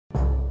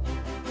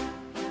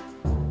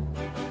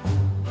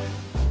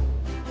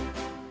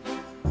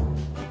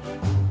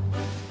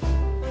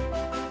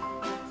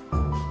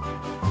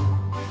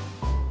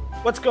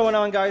What's going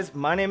on, guys?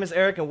 My name is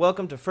Eric and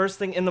welcome to First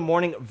Thing in the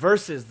Morning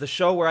Versus, the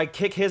show where I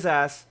kick his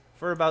ass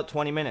for about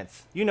 20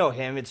 minutes. You know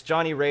him, it's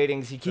Johnny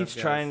Ratings. He keeps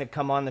trying to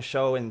come on the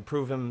show and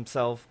prove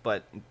himself,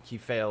 but he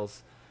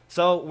fails.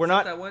 So we're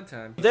not that one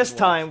time. This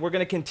time we're going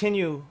to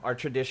continue our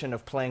tradition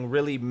of playing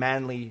really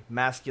manly,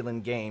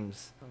 masculine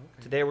games. Oh,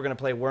 okay. Today we're going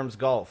to play Worms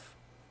Golf.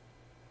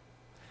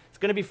 It's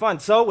going to be fun.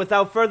 So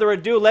without further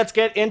ado, let's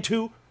get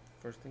into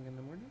First Thing in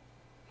the Morning?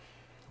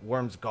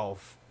 Worms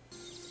Golf.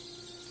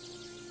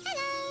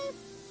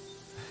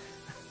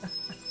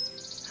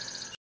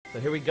 So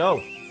here we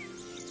go.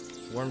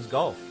 Worms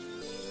Golf.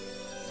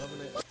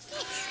 Loving it.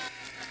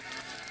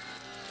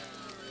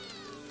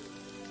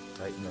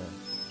 Right in the...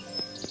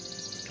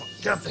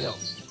 Get up the hill.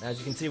 As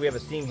you can see, we have a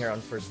theme here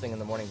on First Thing in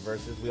the Morning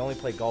Versus. We only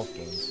play golf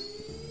games.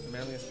 The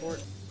manliest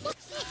sport.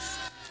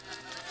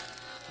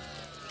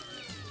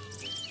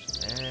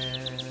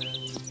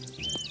 And...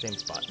 same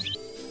spot.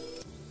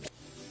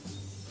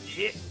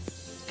 Shit.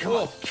 Come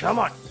on, come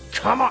on,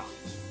 come on!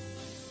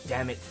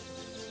 Damn it.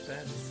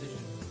 Bad decision.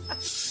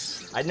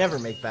 I never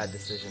make bad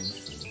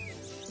decisions.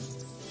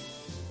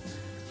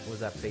 What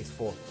was that face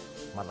for?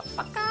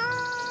 Motherfucker!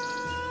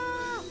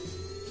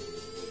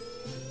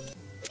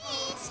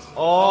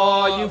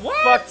 Oh, you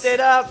fucked it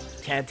up!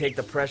 Can't take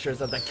the pressures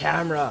of the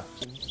camera.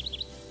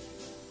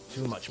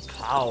 Too much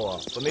power.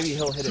 But maybe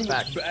he'll hit it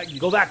back.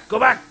 Go back, go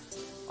back!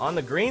 On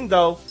the green,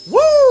 though.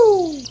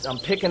 Woo! I'm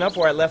picking up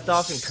where I left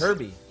off in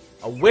Kirby.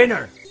 A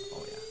winner!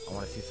 Oh, yeah. I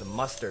want to see some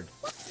mustard.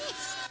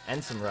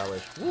 And some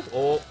relish. Woo.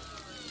 Oh.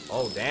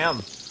 Oh,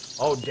 damn.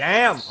 Oh,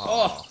 damn!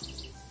 Oh.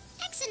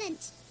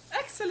 Excellent!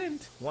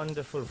 Excellent!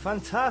 Wonderful.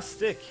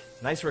 Fantastic.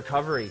 Nice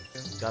recovery.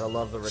 Gotta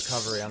love the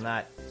recovery on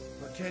that.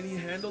 But can he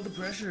handle the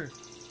pressure?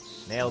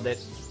 Nailed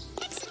it.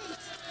 Excellent!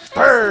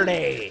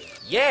 Birdie!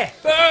 Yeah!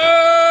 Birdie!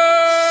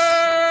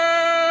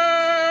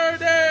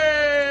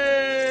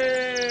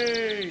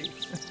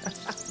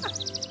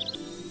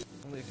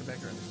 Only a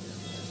Quebecer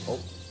understands. Oh.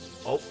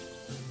 Oh.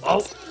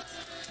 Oh.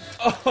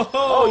 Oh!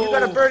 Oh, you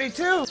got a birdie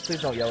too!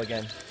 Please don't yell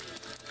again.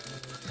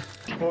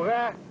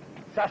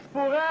 Ça se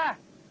pourrait!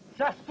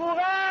 Ça se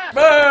pourrait!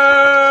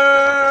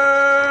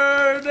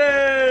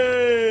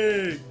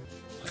 Birdie!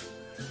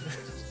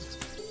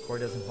 Corey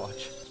doesn't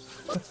watch.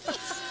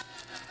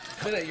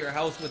 Been at your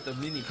house with the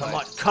mini Come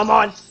on, come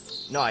on!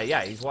 No,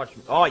 yeah, he's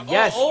watching. Oh,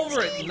 yes! Oh,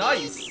 over it,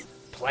 nice!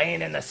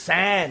 Playing in the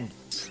sand.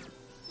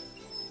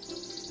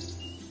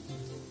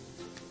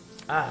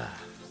 Ah,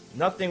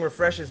 nothing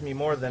refreshes me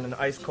more than an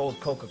ice-cold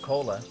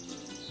Coca-Cola.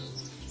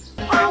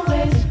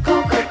 Always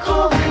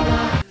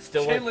Coca-Cola!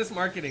 Still Shameless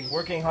marketing.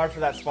 working hard for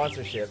that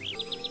sponsorship.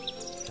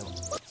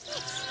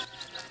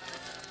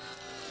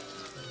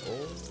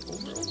 Oh,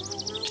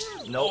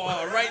 no.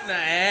 Oh, right in the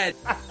head.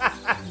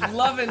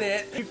 Loving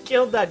it. You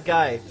killed that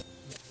guy.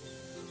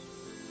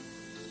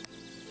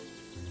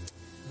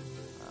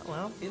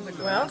 Well, In the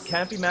grass.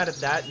 can't be mad at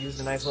that. Used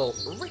a nice little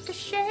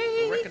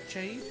ricochet.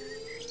 Ricochet.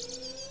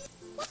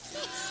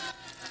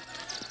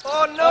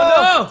 Oh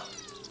no!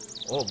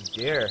 Oh Oh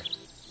dear. no!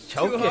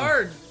 Choking. Too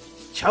hard.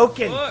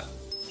 Choking. Look.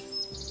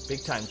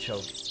 Big time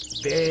choke.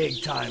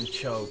 Big time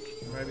choke.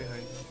 I'm right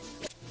behind you.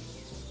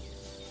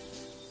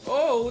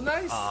 Oh,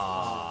 nice.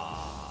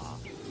 Ah,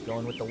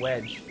 going with the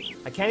wedge.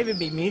 I can't even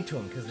be mean to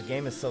him because the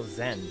game is so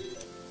zen.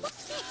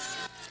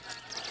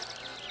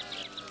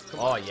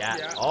 Oh yeah.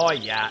 Yeah. Oh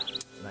yeah.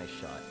 Nice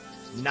shot.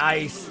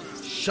 Nice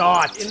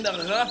shot. In the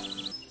rough.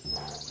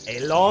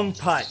 A long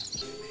putt.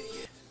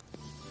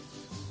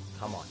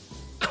 Come on.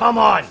 Come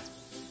on.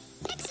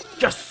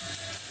 Yes.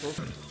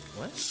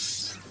 What?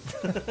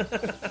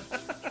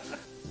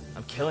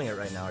 I'm killing it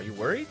right now. Are you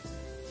worried?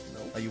 No.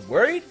 Are you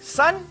worried,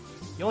 son?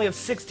 You only have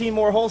 16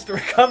 more holes to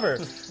recover.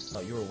 Oh,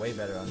 you were way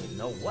better on it.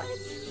 No, what?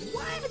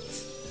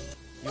 What?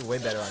 You were way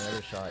better on the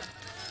other shot.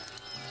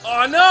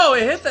 Oh no!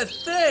 It hit the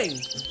thing.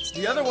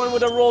 The other one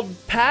would have rolled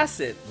past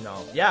it.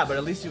 No. Yeah, but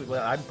at least you.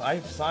 Well,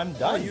 I'm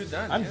done. Oh, you're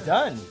done, I'm yeah.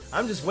 done.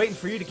 I'm just waiting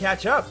for you to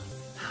catch up.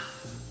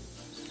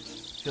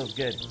 Feels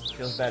good.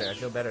 Feels better. I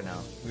feel better now.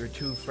 We were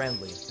too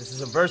friendly. This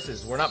is a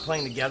versus. We're not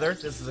playing together.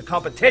 This is a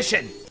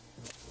competition.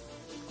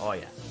 Oh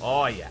yeah.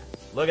 Oh yeah.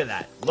 Look at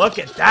that. Look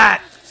at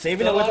that.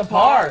 Saving it with a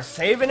par.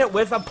 Saving it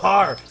with a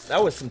par.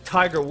 That was some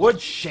Tiger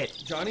Woods shit.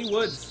 Johnny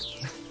Woods.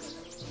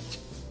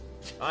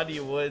 Johnny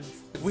Woods.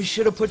 We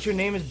should have put your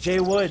name as Jay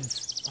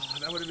Woods. Oh,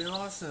 that would have been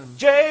awesome.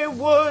 Jay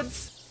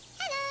Woods.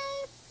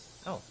 Hello!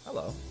 Oh,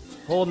 hello.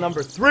 Hole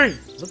number 3.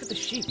 Look at the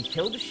sheep. You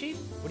killed the sheep?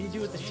 What do you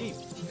do with the sheep?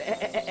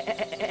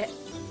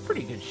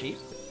 Pretty good sheep.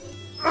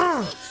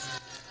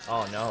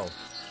 Oh no.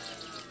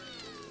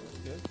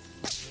 Good.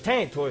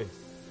 Dang, toy.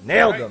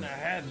 Nailed Right in him. the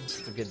head.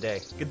 It's a good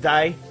day. Good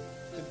day.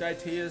 Good day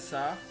to you,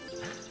 sir.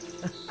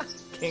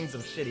 Kings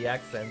of shitty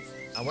accents.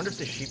 I wonder if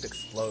the sheep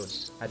explode.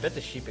 I bet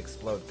the sheep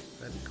explode.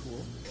 That'd be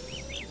cool.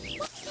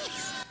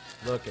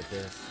 Look at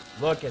this.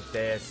 Look at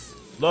this.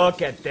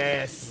 Look at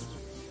this.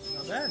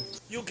 Not bad.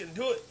 You can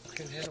do it. You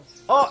can handle.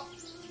 Oh!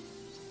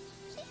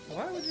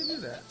 Why would you do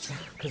that?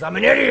 Because I'm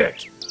an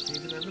idiot!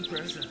 Even under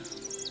pressure.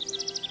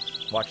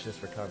 Watch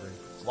this recovery.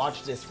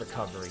 Watch this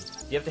recovery.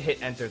 You have to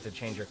hit enter to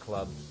change your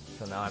club.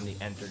 So now I'm the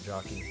enter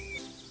jockey.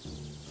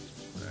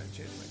 Alright,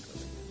 change my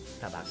club.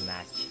 How about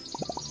match?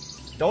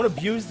 Don't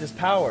abuse this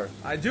power.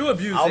 I do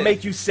abuse it. I'll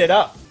make you sit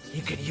up.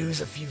 You could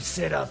use a few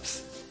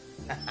sit-ups.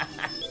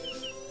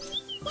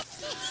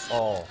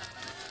 Oh.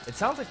 It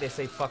sounds like they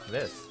say fuck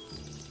this.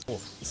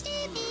 Oof.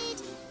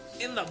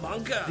 In the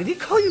bunker. Did he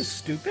call you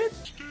stupid?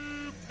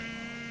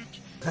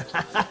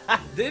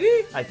 Did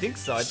he? I think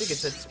so. I think it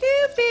said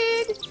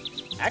stupid.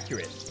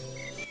 Accurate.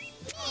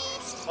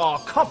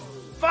 Oh, come.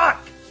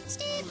 Fuck.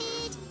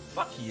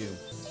 Fuck you.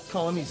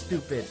 Calling me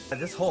stupid.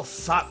 This hole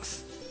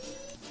sucks.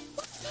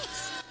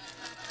 This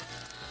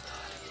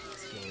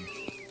game.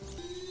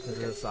 Is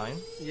it a sign?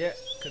 Yeah,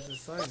 because the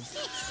signs.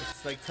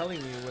 It's like telling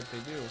you what they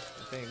do,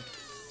 I think.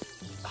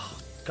 Oh,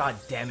 God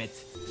damn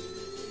it.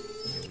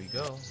 Here we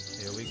go.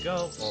 Here we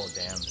go. Oh,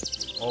 damn.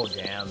 Oh,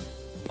 damn.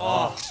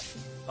 Oh.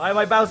 Why am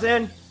I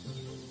bouncing?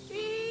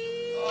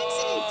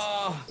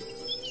 Oh.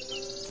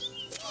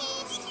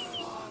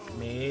 Fuck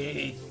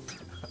me.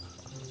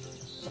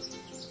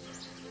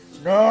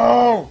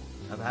 No!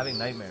 I'm having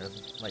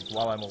nightmares, like,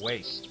 while I'm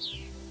awake.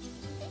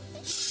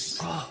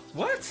 Oh,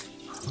 What?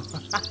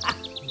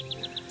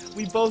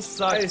 we both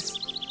suck.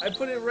 I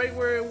put it right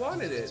where I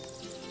wanted it.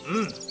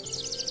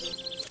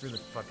 Screw the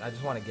fuck. I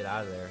just want to get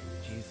out of there.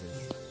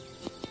 Jesus.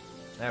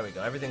 There we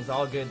go. Everything's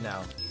all good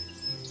now.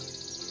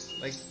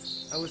 Like,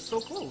 I was so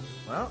close.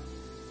 Well.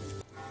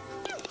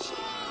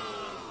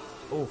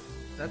 Oof.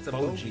 That's a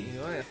Bogey. bogey. You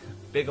know,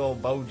 Big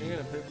old bogey. you're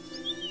gonna put...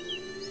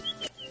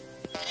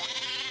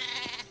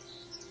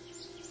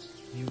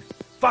 You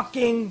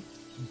fucking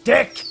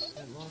dick!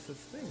 It lost its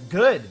thing.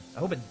 Good. I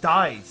hope it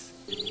dies.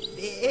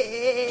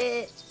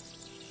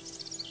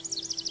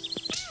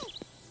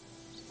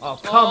 Oh,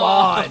 come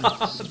on!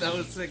 That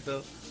was sick,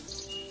 though.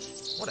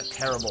 What a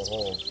terrible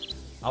hole.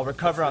 I'll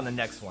recover on the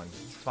next one.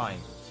 It's fine.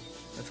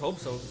 Let's hope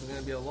so. This is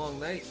gonna be a long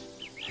night.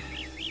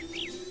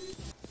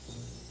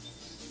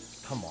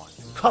 Come on.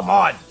 Come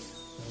on!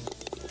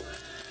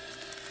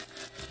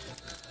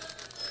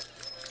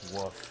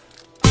 Woof.